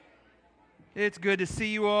It's good to see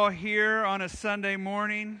you all here on a Sunday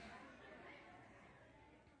morning.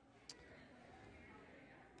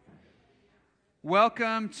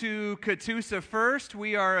 Welcome to Catoosa First.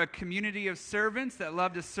 We are a community of servants that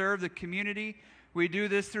love to serve the community. We do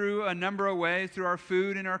this through a number of ways, through our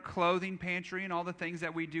food and our clothing pantry and all the things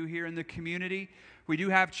that we do here in the community. We do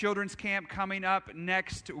have children's camp coming up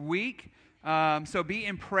next week, so be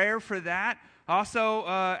in prayer for that. Also,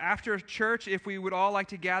 after church, if we would all like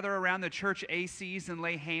to gather around the church ACs and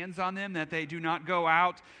lay hands on them, that they do not go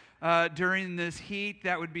out during this heat,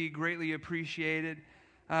 that would be greatly appreciated.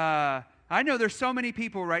 I know there's so many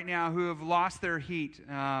people right now who have lost their heat,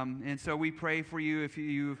 and so we pray for you if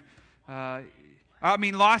you've,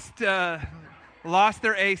 lost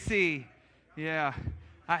their AC. Yeah,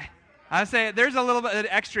 I say there's a little bit of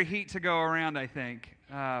extra heat to go around, I think.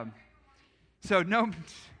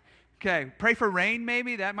 Okay, pray for rain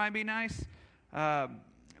maybe, that might be nice. But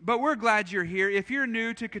we're glad you're here. If you're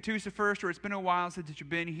new to Catoosa First, or it's been a while since you've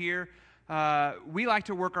been here, we like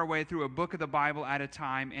to work our way through a book of the Bible at a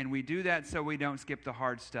time, and we do that so we don't skip the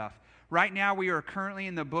hard stuff. Right now, we are currently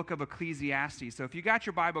in the book of Ecclesiastes. So if you got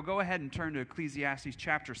your Bible, go ahead and turn to Ecclesiastes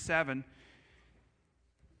chapter 7.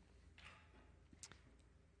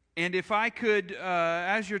 And if I could,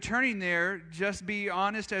 as you're turning there, just be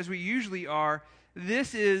honest as we usually are,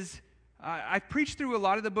 this is... I've preached through a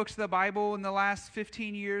lot of the books of the Bible in the last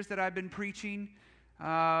 15 years that I've been preaching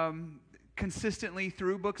consistently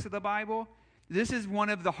through books of the Bible. This is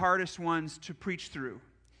one of the hardest ones to preach through.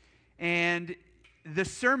 And the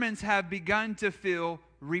sermons have begun to feel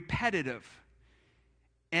repetitive.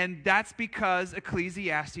 And that's because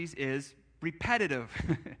Ecclesiastes is repetitive.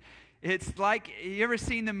 It's like, you ever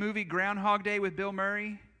seen the movie Groundhog Day with Bill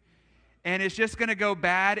Murray? And it's just going to go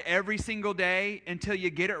bad every single day until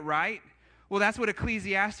you get it right. Well, that's what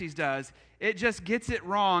Ecclesiastes does. It just gets it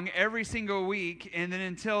wrong every single week, and then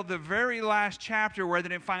until the very last chapter where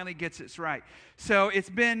then it finally gets it right. So it's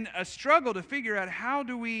been a struggle to figure out how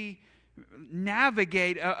do we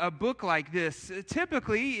navigate a book like this.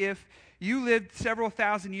 Typically, if you lived several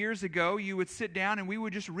thousand years ago, you would sit down and we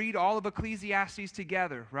would just read all of Ecclesiastes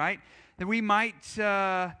together, right? Then we might...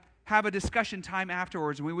 have a discussion time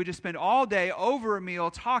afterwards, and we would just spend all day over a meal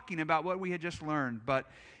talking about what we had just learned. But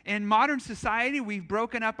in modern society, we've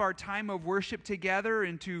broken up our time of worship together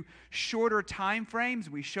into shorter time frames.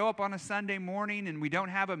 We show up on a Sunday morning, and we don't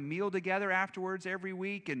have a meal together afterwards every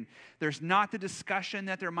week, and there's not the discussion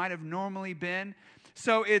that there might have normally been.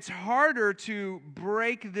 So it's harder to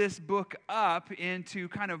break this book up into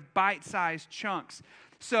kind of bite-sized chunks.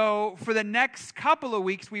 So for the next couple of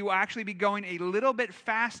weeks, we will actually be going a little bit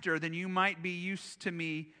faster than you might be used to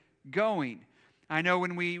me going. I know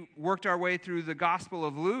when we worked our way through the Gospel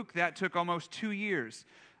of Luke, that took almost 2 years.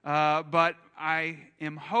 But I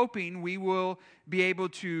am hoping we will be able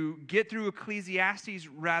to get through Ecclesiastes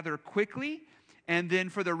rather quickly, and then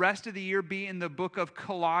for the rest of the year be in the book of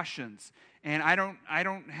Colossians. And I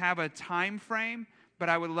don't have a time frame, but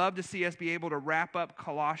I would love to see us be able to wrap up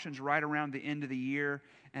Colossians right around the end of the year,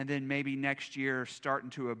 and then maybe next year start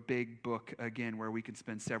into a big book again where we can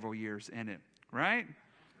spend several years in it. Right?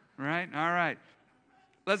 Right? All right.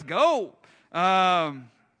 Let's go. What I'm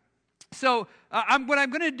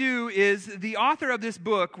going to do is the author of this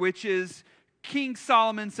book, which is King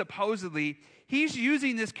Solomon supposedly, he's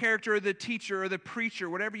using this character, the teacher or the preacher,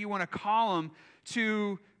 whatever you want to call him,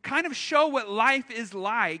 to kind of show what life is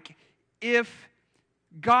like if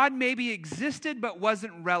God maybe existed but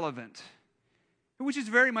wasn't relevant, which is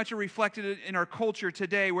very much reflected in our culture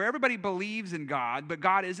today where everybody believes in God, but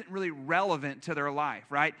God isn't really relevant to their life,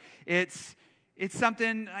 right? It's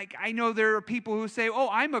something like, I know there are people who say, oh,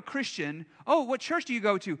 I'm a Christian. Oh, what church do you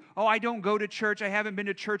go to? Oh, I don't go to church. I haven't been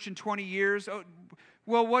to church in 20 years. Oh,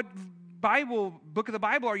 well, what book of the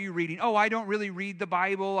Bible are you reading? Oh, I don't really read the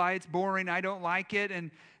Bible. It's boring. I don't like it.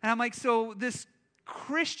 And I'm like, so this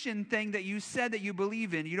Christian thing that you said that you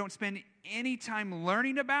believe in, you don't spend any time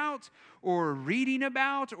learning about or reading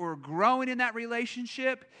about or growing in that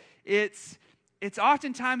relationship. It's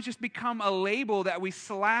oftentimes just become a label that we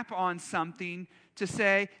slap on something to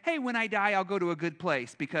say, hey, when I die, I'll go to a good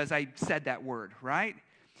place because I said that word, right?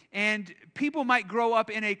 And people might grow up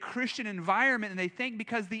in a Christian environment, and they think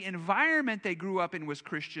because the environment they grew up in was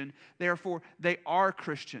Christian, therefore they are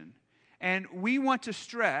Christian. And we want to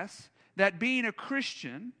stress that being a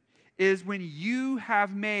Christian is when you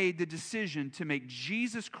have made the decision to make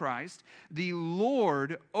Jesus Christ the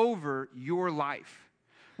Lord over your life.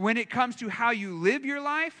 When it comes to how you live your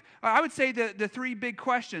life, I would say the three big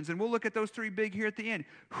questions, and we'll look at those three big here at the end.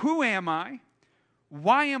 Who am I?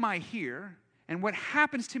 Why am I here? And what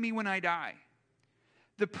happens to me when I die?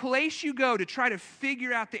 The place you go to try to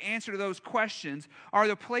figure out the answer to those questions are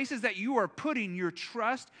the places that you are putting your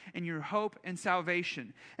trust and your hope and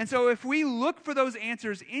salvation. And so if we look for those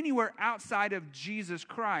answers anywhere outside of Jesus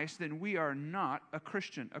Christ, then we are not a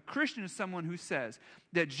Christian. A Christian is someone who says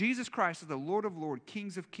that Jesus Christ is the Lord of Lords,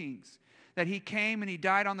 Kings of Kings, that he came and he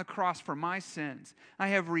died on the cross for my sins. I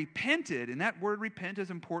have repented, and that word repent is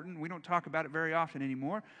important. We don't talk about it very often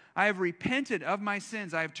anymore. I have repented of my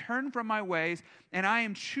sins. I have turned from my ways, and I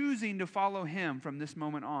am choosing to follow him from this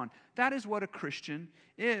moment on. That is what a Christian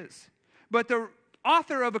is. But the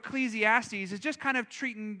author of Ecclesiastes is just kind of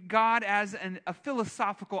treating God as a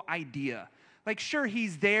philosophical idea. Like, sure,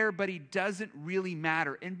 he's there, but he doesn't really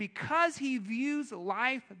matter. And because he views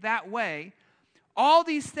life that way, all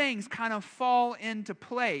these things kind of fall into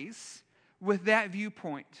place with that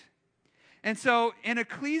viewpoint. And so in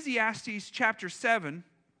Ecclesiastes chapter 7,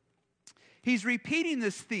 he's repeating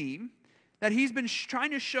this theme that he's been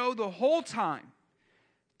trying to show the whole time.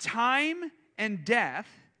 Time and death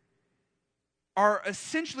are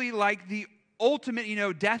essentially like the ultimate,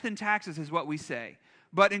 death and taxes is what we say.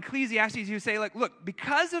 But in Ecclesiastes, you say, look,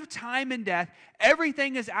 because of time and death,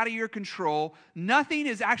 everything is out of your control. Nothing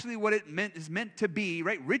is actually what it is meant to be,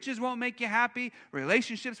 right? Riches won't make you happy.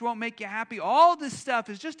 Relationships won't make you happy. All this stuff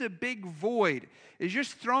is just a big void. It's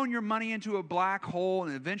just throwing your money into a black hole,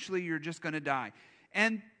 and eventually you're just going to die.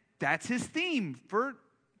 And that's his theme for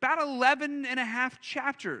about 11 and a half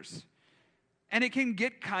chapters. And it can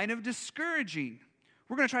get kind of discouraging.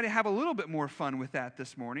 We're going to try to have a little bit more fun with that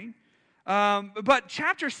this morning. But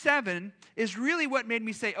chapter 7 is really what made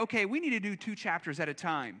me say, okay, we need to do 2 chapters at a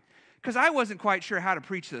time. Because I wasn't quite sure how to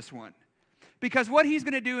preach this one. Because what he's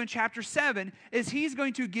going to do in chapter 7 is he's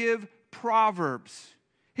going to give proverbs.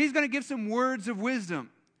 He's going to give some words of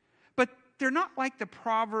wisdom. But they're not like the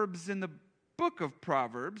proverbs in the book of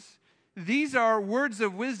Proverbs. These are words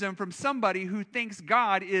of wisdom from somebody who thinks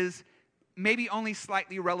God is maybe only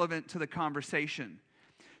slightly relevant to the conversation.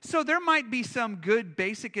 So there might be some good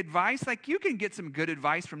basic advice, like you can get some good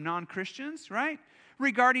advice from non-Christians, right?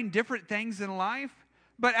 Regarding different things in life.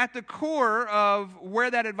 But at the core of where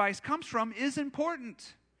that advice comes from is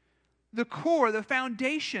important. The core, the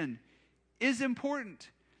foundation is important.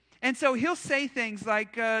 And so he'll say things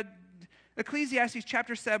like Ecclesiastes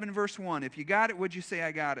chapter 7, verse 1. If you got it, would you say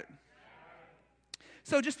I got it?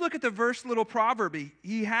 So just look at the little proverb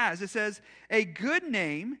he has. It says, a good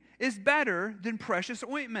name is better than precious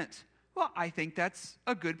ointment. Well, I think that's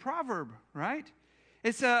a good proverb, right?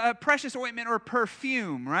 It's a precious ointment or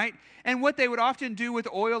perfume, right? And what they would often do with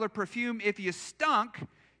oil or perfume, if you stunk,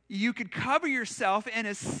 you could cover yourself in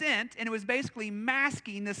a scent, and it was basically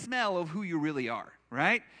masking the smell of who you really are,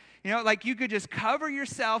 right? Like you could just cover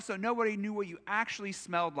yourself so nobody knew what you actually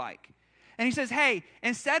smelled like. And he says, hey,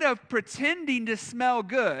 instead of pretending to smell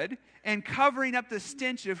good and covering up the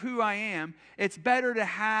stench of who I am, it's better to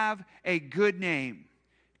have a good name.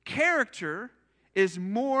 Character is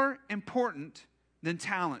more important than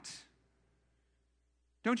talent.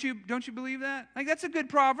 Don't you believe that? Like, that's a good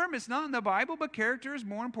proverb. It's not in the Bible, but character is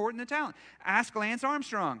more important than talent. Ask Lance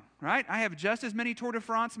Armstrong, right? I have just as many Tour de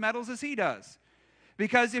France medals as he does.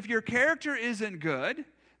 Because if your character isn't good,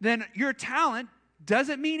 then your talent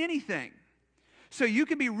doesn't mean anything. So you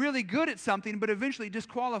can be really good at something, but eventually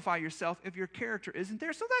disqualify yourself if your character isn't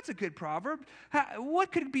there. So that's a good proverb.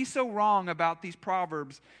 What could be so wrong about these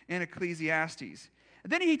proverbs in Ecclesiastes?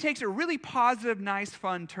 And then he takes a really positive, nice,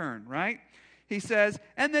 fun turn, right? He says,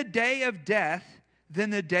 and the day of death than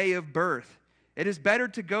the day of birth. It is better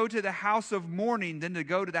to go to the house of mourning than to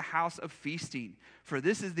go to the house of feasting. For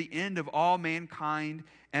this is the end of all mankind,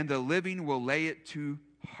 and the living will lay it to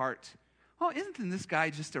heart. Well, isn't this guy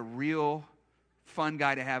just a real fun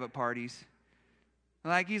guy to have at parties?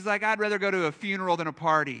 Like, he's like, I'd rather go to a funeral than a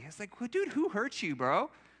party. It's like, well, dude, who hurt you, bro?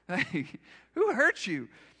 Who hurt you?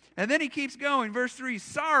 And then he keeps going. Verse 3,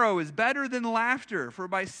 sorrow is better than laughter, for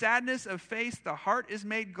by sadness of face the heart is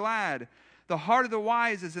made glad. The heart of the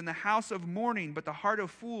wise is in the house of mourning, but the heart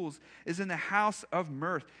of fools is in the house of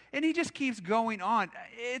mirth. And he just keeps going on.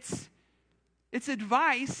 It's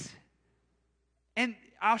advice, and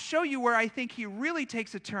I'll show you where I think he really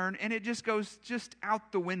takes a turn, and it just goes just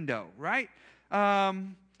out the window, right? Let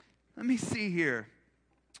me see here.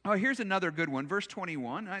 Oh, here's another good one. Verse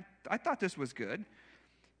 21. I thought this was good.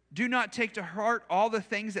 Do not take to heart all the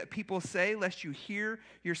things that people say, lest you hear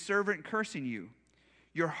your servant cursing you.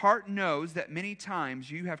 Your heart knows that many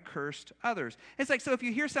times you have cursed others. It's like, so if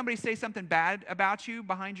you hear somebody say something bad about you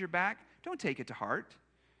behind your back, don't take it to heart.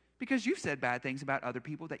 Because you've said bad things about other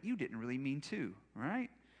people that you didn't really mean to, right?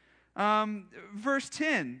 Verse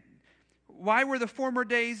 10, why were the former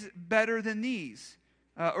days better than these?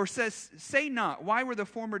 Or says, say not, why were the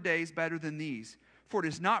former days better than these? For it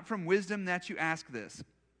is not from wisdom that you ask this.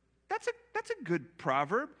 That's a good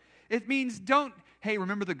proverb. It means hey,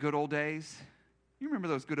 remember the good old days? You remember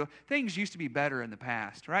those good old things used to be better in the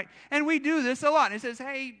past, right? And we do this a lot. And it says,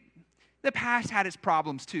 hey, the past had its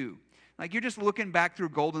problems too. Like you're just looking back through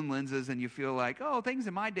golden lenses and you feel like, oh, things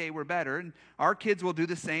in my day were better. And our kids will do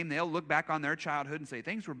the same. They'll look back on their childhood and say,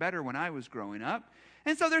 things were better when I was growing up.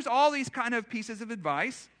 And so there's all these kind of pieces of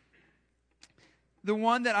advice. The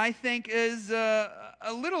one that I think is a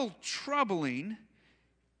little troubling,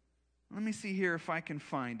 let me see here if I can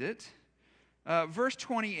find it. Verse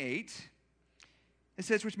 28, it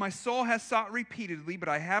says, which my soul has sought repeatedly, but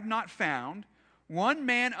I have not found. One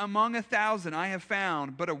man among 1,000 I have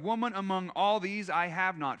found, but a woman among all these I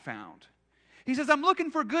have not found. He says, I'm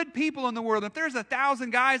looking for good people in the world. If there's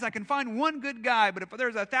 1,000 guys, I can find one good guy. But if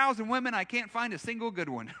there's 1,000 women, I can't find a single good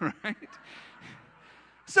one, right?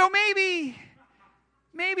 So maybe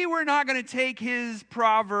we're not going to take his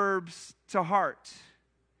Proverbs to heart.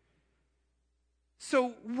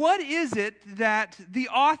 So what is it that the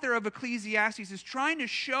author of Ecclesiastes is trying to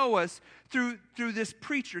show us through this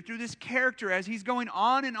preacher, through this character, as he's going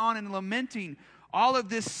on and lamenting all of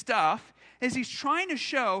this stuff, is he's trying to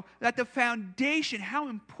show that the foundation, how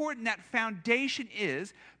important that foundation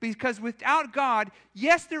is, because without God,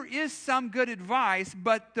 yes, there is some good advice,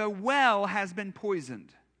 but the well has been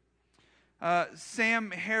poisoned.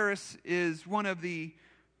 Sam Harris is one of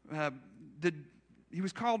he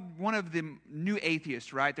was called one of the new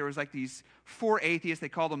atheists, right? There was like these 4 atheists. They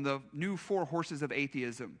called them the new 4 horses of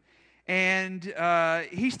atheism. And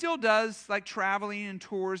he still does like traveling and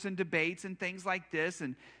tours and debates and things like this.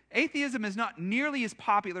 And atheism is not nearly as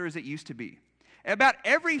popular as it used to be. About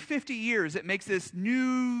every 50 years, it makes this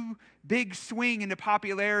new big swing into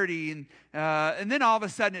popularity. And then all of a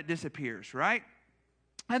sudden it disappears, right?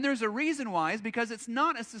 And there's a reason why, is because it's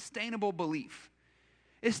not a sustainable belief.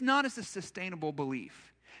 It's not a sustainable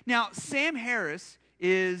belief. Now, Sam Harris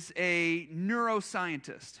is a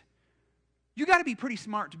neuroscientist. You got to be pretty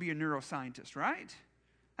smart to be a neuroscientist, right?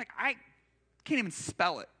 Like, I can't even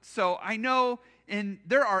spell it. So I know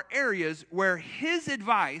there are areas where his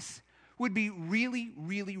advice would be really,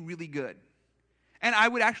 really, really good. And I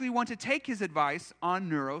would actually want to take his advice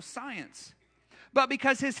on neuroscience. But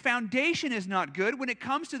because his foundation is not good, when it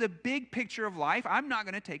comes to the big picture of life, I'm not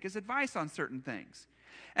going to take his advice on certain things.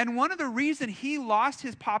 And one of the reasons he lost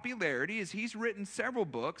his popularity is he's written several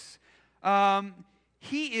books.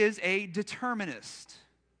 He is a determinist,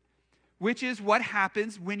 which is what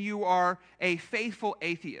happens when you are a faithful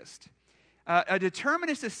atheist. A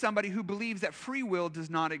determinist is somebody who believes that free will does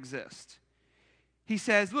not exist. He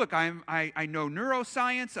says, look, I know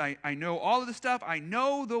neuroscience, I know all of the stuff, I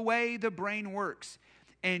know the way the brain works,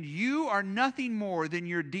 and you are nothing more than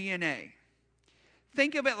your DNA.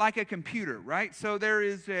 Think of it like a computer, right? So there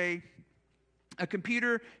is a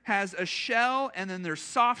computer has a shell, and then there's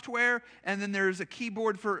software, and then there's a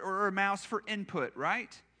keyboard or a mouse for input,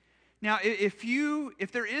 right? Now,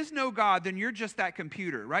 if there is no God, then you're just that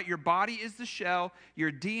computer, right? Your body is the shell, your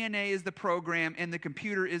DNA is the program, and the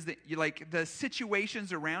computer is the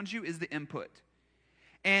situations around you is the input.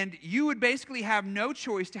 And you would basically have no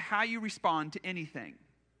choice to how you respond to anything.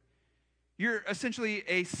 You're essentially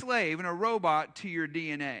a slave and a robot to your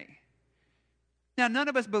DNA. Now, none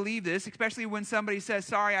of us believe this, especially when somebody says,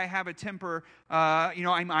 sorry, I have a temper,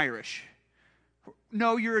 I'm Irish.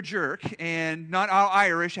 No, you're a jerk, and not all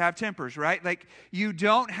Irish have tempers, right? Like, you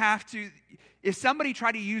don't have to, if somebody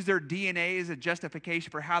tried to use their DNA as a justification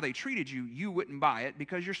for how they treated you, you wouldn't buy it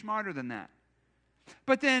because you're smarter than that.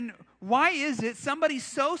 But then, why is it somebody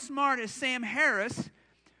so smart as Sam Harris,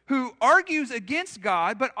 who argues against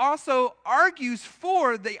God, but also argues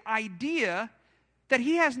for the idea that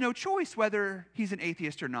he has no choice whether he's an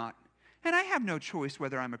atheist or not? And I have no choice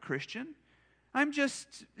whether I'm a Christian.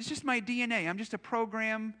 It's just my DNA. I'm just a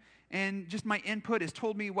program, and just my input has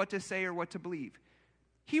told me what to say or what to believe.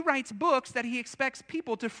 He writes books that he expects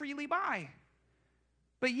people to freely buy.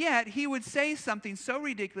 But yet, he would say something so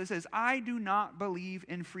ridiculous as, I do not believe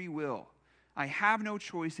in free will. I have no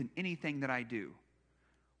choice in anything that I do.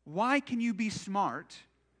 Why can you be smart,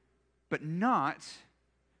 but not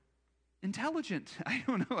intelligent? I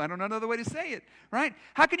don't know. I don't know another way to say it, right?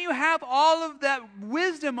 How can you have all of that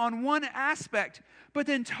wisdom on one aspect, but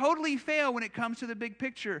then totally fail when it comes to the big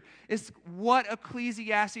picture? It's what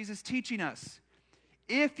Ecclesiastes is teaching us.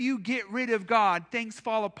 If you get rid of God, things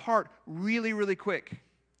fall apart really, really quick.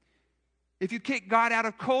 If you kick God out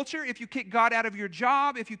of culture, if you kick God out of your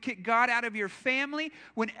job, if you kick God out of your family,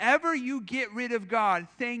 whenever you get rid of God,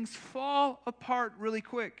 things fall apart really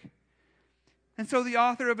quick. And so the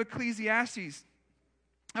author of Ecclesiastes,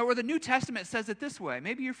 or the New Testament, says it this way.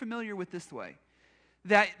 Maybe you're familiar with this way.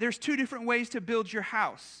 That there's two different ways to build your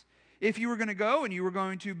house. If you were going to go and you were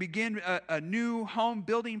going to begin a new home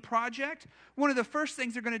building project, one of the first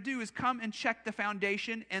things they're going to do is come and check the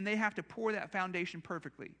foundation, and they have to pour that foundation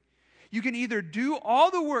perfectly. You can either do all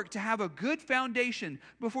the work to have a good foundation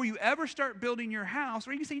before you ever start building your house,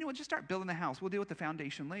 or you can say, you know what, just start building the house. We'll deal with the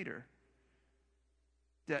foundation later.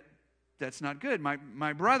 That's not good.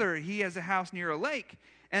 My brother, he has a house near a lake,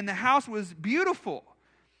 and the house was beautiful.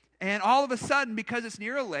 And all of a sudden, because it's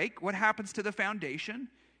near a lake, what happens to the foundation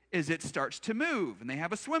is it starts to move, and they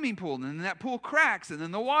have a swimming pool, and then that pool cracks, and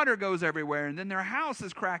then the water goes everywhere, and then their house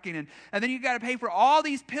is cracking, and then you got to pay for all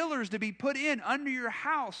these pillars to be put in under your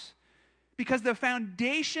house, because the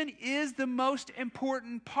foundation is the most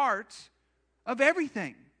important part of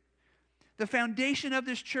everything. The foundation of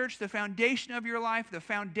this church, the foundation of your life, the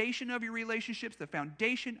foundation of your relationships, the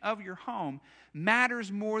foundation of your home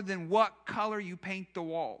matters more than what color you paint the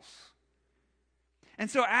walls. And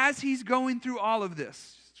so as he's going through all of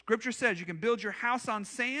this, Scripture says you can build your house on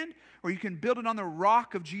sand or you can build it on the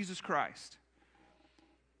rock of Jesus Christ.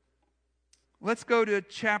 Let's go to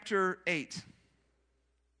chapter 8.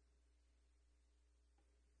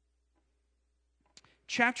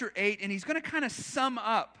 Chapter 8, and he's going to kind of sum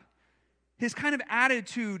up his kind of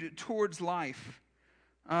attitude towards life.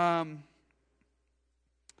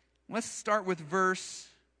 Let's start with verse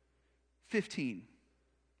 15.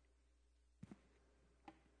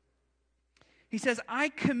 He says, I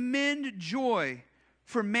commend joy,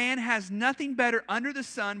 for man has nothing better under the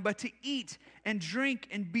sun but to eat and drink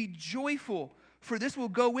and be joyful, for this will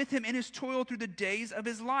go with him in his toil through the days of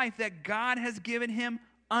his life that God has given him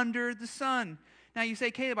under the sun. Now you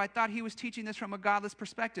say, Caleb, I thought he was teaching this from a godless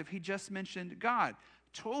perspective. He just mentioned God.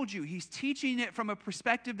 Told you, he's teaching it from a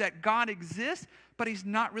perspective that God exists, but he's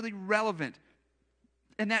not really relevant.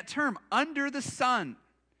 And that term, under the sun,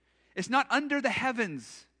 it's not under the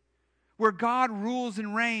heavens where God rules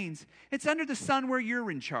and reigns. It's under the sun where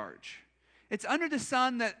you're in charge. It's under the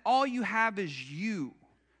sun that all you have is you,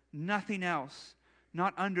 nothing else,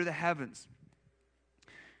 not under the heavens.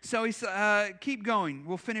 So he's keep going.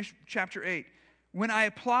 We'll finish chapter 8. When I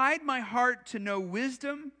applied my heart to know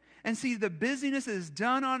wisdom and see the busyness that is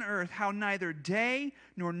done on earth, how neither day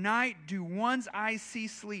nor night do one's eyes see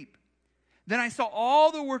sleep. Then I saw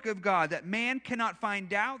all the work of God, that man cannot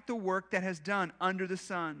find out the work that has done under the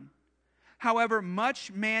sun. However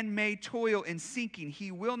much man may toil in seeking,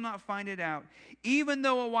 he will not find it out. Even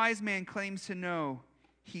though a wise man claims to know,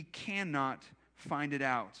 he cannot find it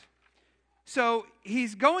out. So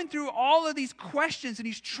he's going through all of these questions and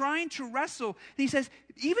he's trying to wrestle. And he says,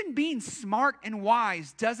 even being smart and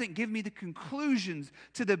wise doesn't give me the conclusions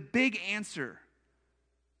to the big answer.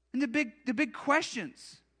 And the big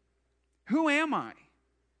questions. Who am I?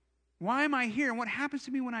 Why am I here? And what happens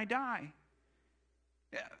to me when I die?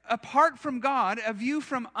 Apart from God, a view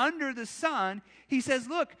from under the sun, he says,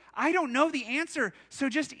 look, I don't know the answer, so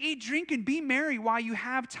just eat, drink, and be merry while you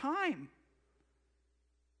have time.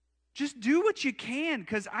 Just do what you can,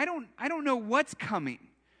 because I don't know what's coming.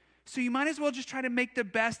 So you might as well just try to make the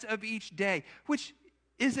best of each day, which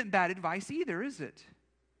isn't bad advice either, is it?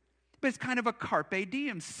 But it's kind of a carpe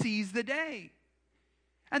diem, seize the day.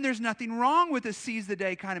 And there's nothing wrong with a seize the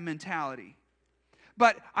day kind of mentality.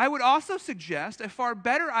 But I would also suggest a far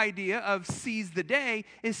better idea of seize the day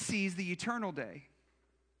is seize the eternal day.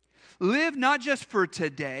 Live not just for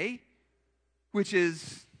today, which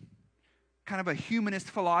is kind of a humanist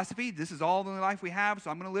philosophy. This is all the life we have, so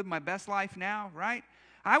I'm going to live my best life now, right?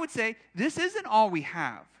 I would say this isn't all we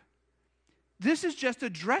have. This is just a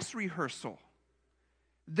dress rehearsal.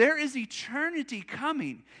 There is eternity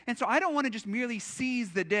coming. And so I don't want to just merely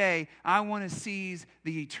seize the day. I want to seize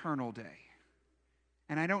the eternal day.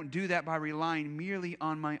 And I don't do that by relying merely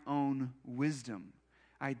on my own wisdom.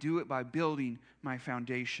 I do it by building my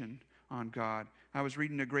foundation on God. I was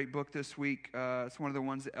reading a great book this week. It's one of the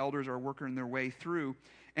ones the elders are working their way through.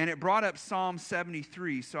 And it brought up Psalm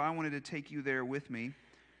 73. So I wanted to take you there with me.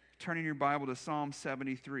 Turning your Bible to Psalm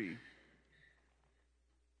 73.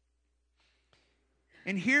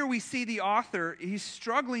 And here we see the author, he's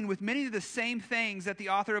struggling with many of the same things that the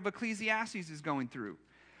author of Ecclesiastes is going through.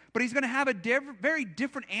 But he's going to have a very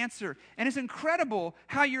different answer. And it's incredible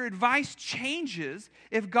how your advice changes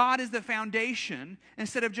if God is the foundation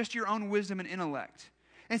instead of just your own wisdom and intellect.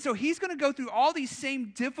 And so he's going to go through all these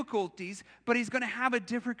same difficulties, but he's going to have a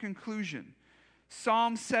different conclusion.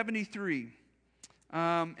 Psalm 73.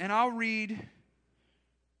 And I'll read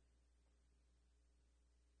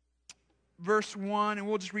verse 1, and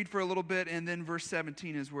we'll just read for a little bit, and then verse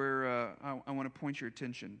 17 is where I want to point your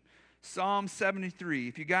attention. Psalm 73.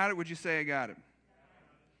 If you got it, would you say I got it?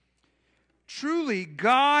 Truly,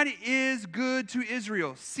 God is good to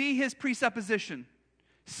Israel. See his presupposition.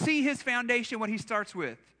 See his foundation, what he starts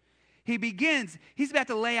with. He's about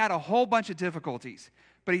to lay out a whole bunch of difficulties,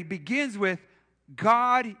 but he begins with,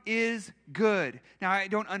 God is good. Now, I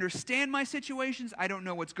don't understand my situations. I don't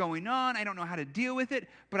know what's going on. I don't know how to deal with it,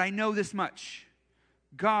 but I know this much.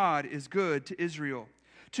 God is good to Israel,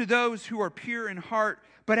 to those who are pure in heart.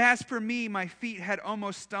 But as for me, my feet had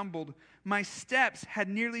almost stumbled. My steps had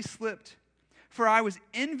nearly slipped. For I was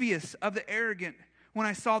envious of the arrogant when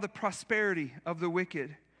I saw the prosperity of the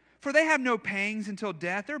wicked. For they have no pangs until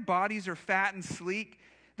death. Their bodies are fat and sleek.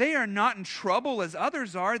 They are not in trouble as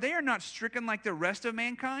others are. They are not stricken like the rest of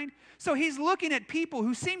mankind. So he's looking at people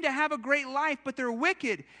who seem to have a great life, but they're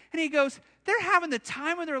wicked. And he goes, they're having the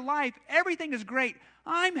time of their life. Everything is great.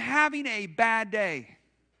 I'm having a bad day.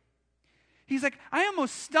 He's like, I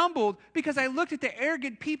almost stumbled because I looked at the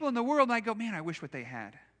arrogant people in the world and I go, man, I wish what they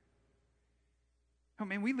had. Oh,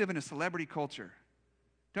 man, we live in a celebrity culture,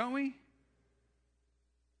 don't we?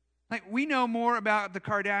 Like, we know more about the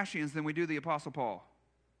Kardashians than we do the Apostle Paul.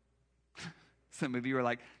 Some of you are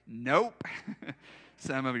like, nope.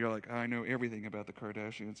 Some of you are like, I know everything about the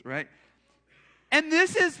Kardashians, right? And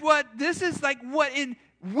this is like what in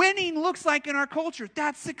winning looks like in our culture.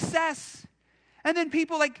 That's success. And then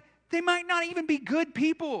people they might not even be good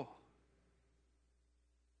people.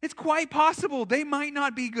 It's quite possible they might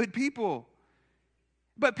not be good people.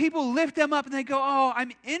 But people lift them up and they go, oh,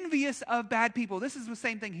 I'm envious of bad people. This is the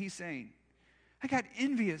same thing he's saying. I got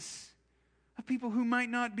envious of people who might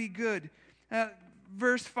not be good.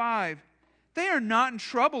 Verse 5, they are not in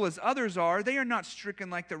trouble as others are. They are not stricken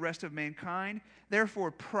like the rest of mankind.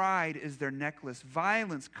 Therefore, pride is their necklace.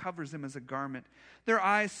 Violence covers them as a garment. Their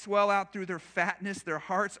eyes swell out through their fatness. Their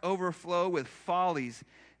hearts overflow with follies.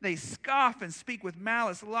 They scoff and speak with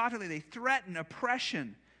malice. Loftily, they threaten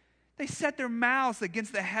oppression. They set their mouths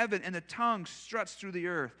against the heaven, and the tongue struts through the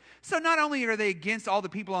earth. So not only are they against all the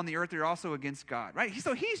people on the earth, they're also against God, right?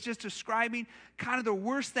 So he's just describing kind of the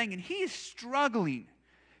worst thing, and he is struggling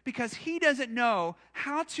because he doesn't know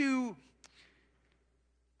how to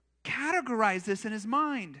categorize this in his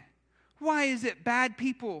mind. Why is it bad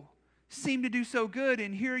people seem to do so good,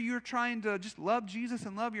 and here you're trying to just love Jesus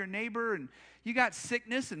and love your neighbor, and you got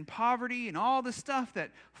sickness and poverty and all the stuff that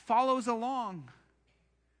follows along.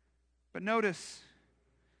 But notice,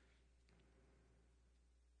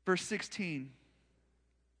 verse 16.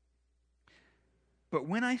 But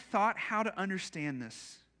when I thought how to understand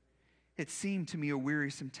this, it seemed to me a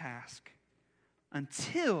wearisome task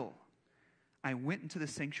until I went into the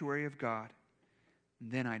sanctuary of God,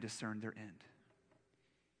 and then I discerned their end.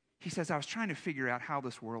 He says, I was trying to figure out how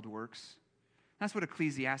this world works. That's what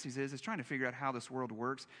Ecclesiastes is. It's trying to figure out how this world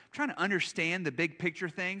works. I'm trying to understand the big picture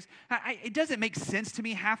things. It doesn't make sense to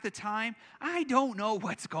me half the time. I don't know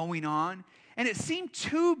what's going on. And it seemed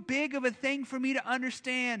too big of a thing for me to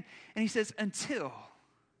understand. And he says, until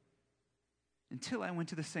I went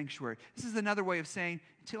to the sanctuary. This is another way of saying,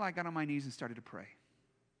 until I got on my knees and started to pray.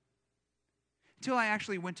 Until I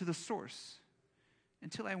actually went to the source.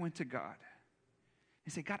 Until I went to God.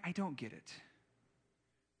 And say, God, I don't get it.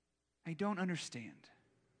 I don't understand.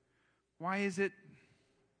 Why is it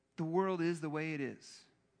the world is the way it is?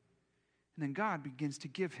 And then God begins to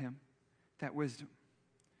give him that wisdom.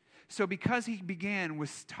 So because he began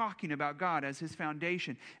with talking about God as his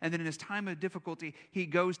foundation, and then in his time of difficulty, he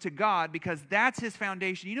goes to God because that's his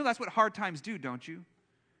foundation. You know that's what hard times do, don't you?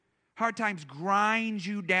 Hard times grind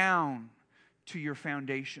you down to your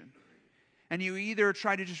foundation. And you either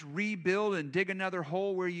try to just rebuild and dig another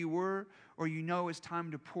hole where you were, or you know it's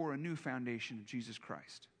time to pour a new foundation of Jesus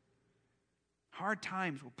Christ. Hard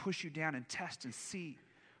times will push you down and test and see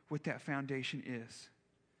what that foundation is.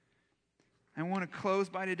 I want to close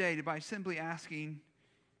by simply asking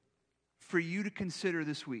for you to consider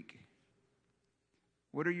this week,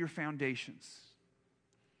 what are your foundations?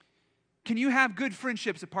 Can you have good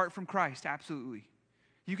friendships apart from Christ? Absolutely.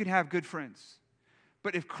 You can have good friends.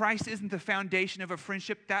 But if Christ isn't the foundation of a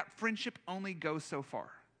friendship, that friendship only goes so far.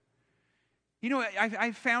 You know,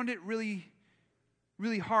 I found it really,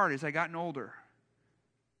 really hard as I gotten older.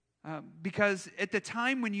 Because at the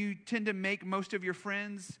time when you tend to make most of your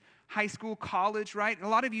friends, high school, college, right? A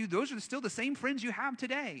lot of you, those are still the same friends you have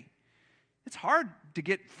today. It's hard to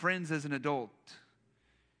get friends as an adult.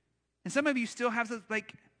 And some of you still have,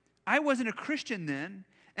 I wasn't a Christian then.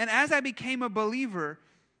 And as I became a believer,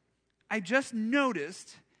 I just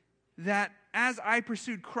noticed that as I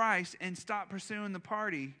pursued Christ and stopped pursuing the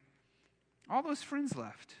party, All those friends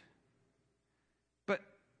left. But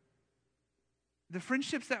the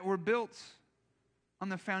friendships that were built on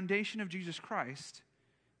the foundation of Jesus Christ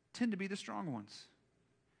tend to be the strong ones.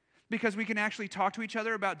 Because we can actually talk to each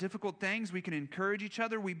other about difficult things. We can encourage each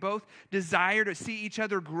other. We both desire to see each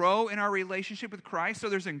other grow in our relationship with Christ. So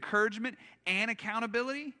there's encouragement and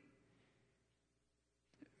accountability.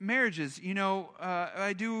 Marriages,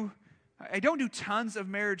 I don't do tons of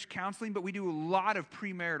marriage counseling, but we do a lot of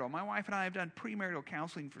premarital. My wife and I have done premarital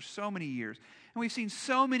counseling for so many years. And we've seen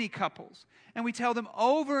so many couples. And we tell them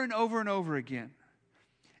over and over and over again,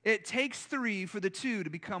 it takes 3 for the 2 to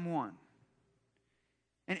become 1.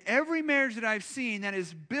 And every marriage that I've seen that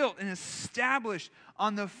is built and established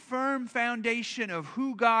on the firm foundation of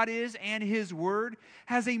who God is and His Word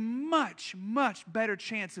has a much, much better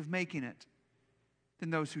chance of making it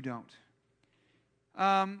than those who don't.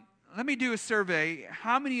 Let me do a survey.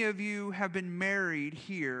 How many of you have been married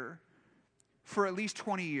here for at least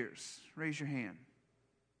 20 years? Raise your hand.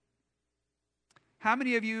 How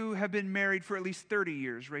many of you have been married for at least 30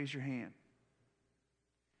 years? Raise your hand.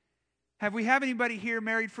 Have we have anybody here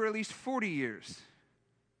married for at least 40 years?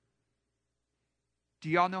 Do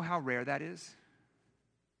y'all know how rare that is?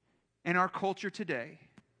 In our culture today,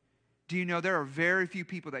 do you know there are very few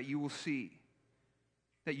people that you will see,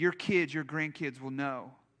 that your kids, your grandkids will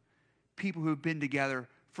know, people who have been together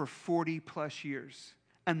for 40 plus years,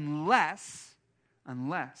 unless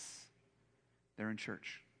they're in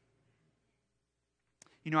church.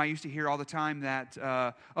 I used to hear all the time that,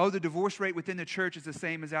 the divorce rate within the church is the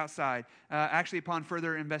same as outside. Actually, upon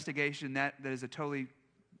further investigation, that is a totally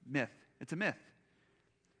myth. It's a myth.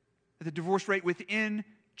 The divorce rate within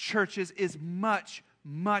churches is much,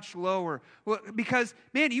 much lower. Well, because,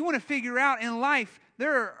 man, you want to figure out in life,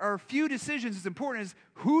 there are few decisions as important as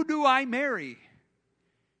who do I marry?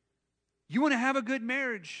 You want to have a good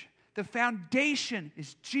marriage. The foundation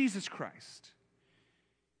is Jesus Christ.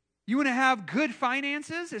 You want to have good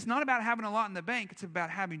finances? It's not about having a lot in the bank. It's about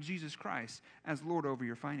having Jesus Christ as Lord over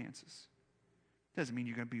your finances. Doesn't mean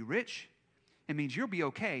you're going to be rich. It means you'll be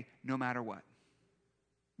okay no matter what.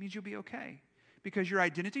 It means you'll be okay because your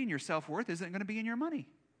identity and your self-worth isn't going to be in your money.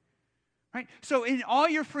 Right? So in all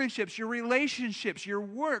your friendships, your relationships, your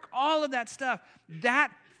work, all of that stuff,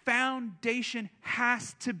 that foundation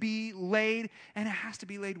has to be laid, and it has to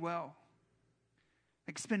be laid well.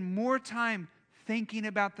 Like, spend more time thinking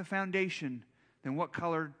about the foundation than what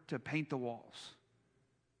color to paint the walls.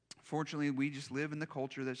 Fortunately, we just live in the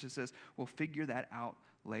culture that just says, we'll figure that out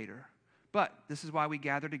later. But this is why we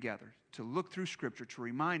gather together, to look through Scripture, to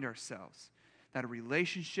remind ourselves that a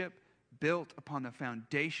relationship built upon the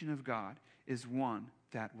foundation of God is one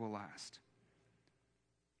that will last.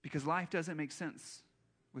 Because life doesn't make sense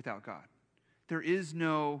without God. There is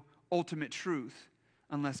no ultimate truth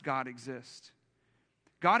unless God exists.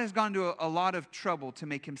 God has gone to a lot of trouble to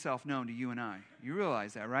make Himself known to you and I. You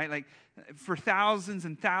realize that, right? Like, for thousands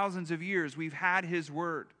and thousands of years, we've had His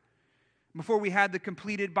Word. Before we had the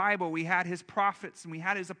completed Bible, we had His prophets and we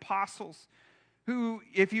had His apostles who,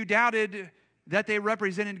 if you doubted that they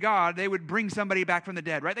represented God, they would bring somebody back from the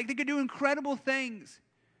dead, right? Like, they could do incredible things.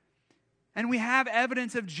 And we have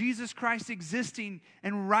evidence of Jesus Christ existing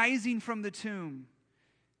and rising from the tomb.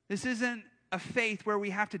 This isn't a faith where we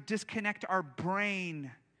have to disconnect our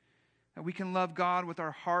brain, that we can love God with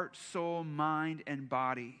our heart, soul, mind, and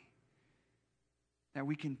body, that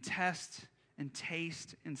we can test and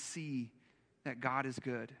taste and see that God is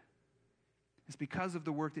good. It's because of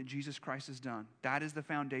the work that Jesus Christ has done. That is the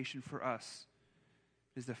foundation for us.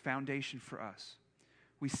 It is the foundation for us.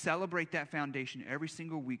 We celebrate that foundation every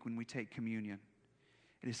single week when we take communion.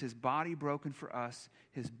 It is His body broken for us,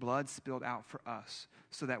 His blood spilled out for us,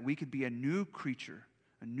 so that we could be a new creature,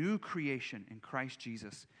 a new creation in Christ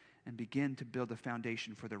Jesus, and begin to build the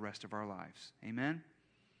foundation for the rest of our lives. Amen?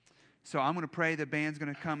 So I'm going to pray. The band's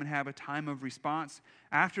going to come and have a time of response.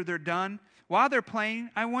 After they're done, while they're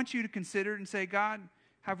playing, I want you to consider and say, God,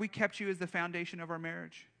 have we kept you as the foundation of our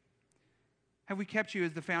marriage? Have we kept you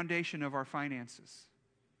as the foundation of our finances?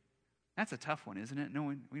 That's a tough one, isn't it?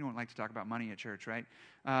 We don't like to talk about money at church, right?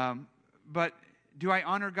 But do I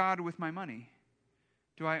honor God with my money?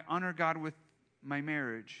 Do I honor God with my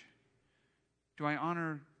marriage? Do I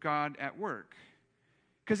honor God at work?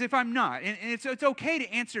 Because if I'm not, and it's okay to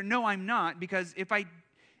answer, no, I'm not, because if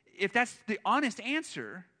that's the honest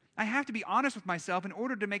answer, I have to be honest with myself in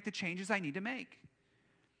order to make the changes I need to make.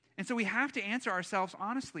 And so we have to answer ourselves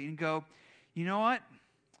honestly and go, you know what?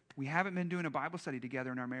 We haven't been doing a Bible study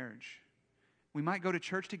together in our marriage. We might go to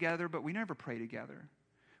church together, but we never pray together.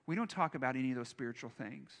 We don't talk about any of those spiritual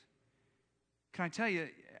things. Can I tell you,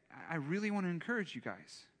 I really want to encourage you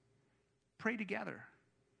guys. pray together.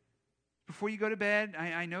 Before you go to bed,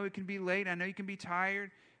 I know it can be late. I know you can be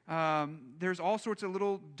tired. There's all sorts of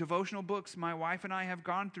little devotional books my wife and I have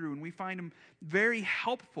gone through, and we find them very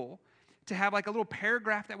helpful to have like a little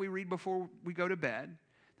paragraph that we read before we go to bed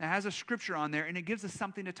that has a scripture on there, and it gives us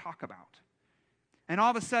something to talk about. And all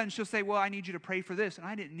of a sudden, she'll say, well, I need you to pray for this. And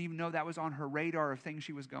I didn't even know that was on her radar of things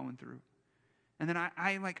she was going through. And then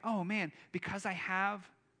I'm like, oh man, because I have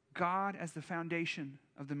God as the foundation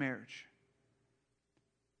of the marriage,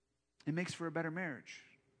 it makes for a better marriage.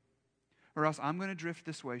 Or else I'm going to drift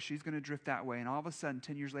this way, she's going to drift that way, and all of a sudden,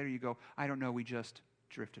 10 years later, you go, I don't know, we just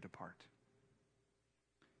drifted apart.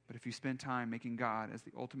 But if you spend time making God as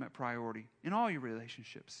the ultimate priority in all your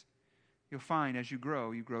relationships, you'll find as you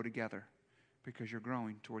grow together because you're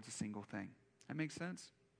growing towards a single thing. That makes sense?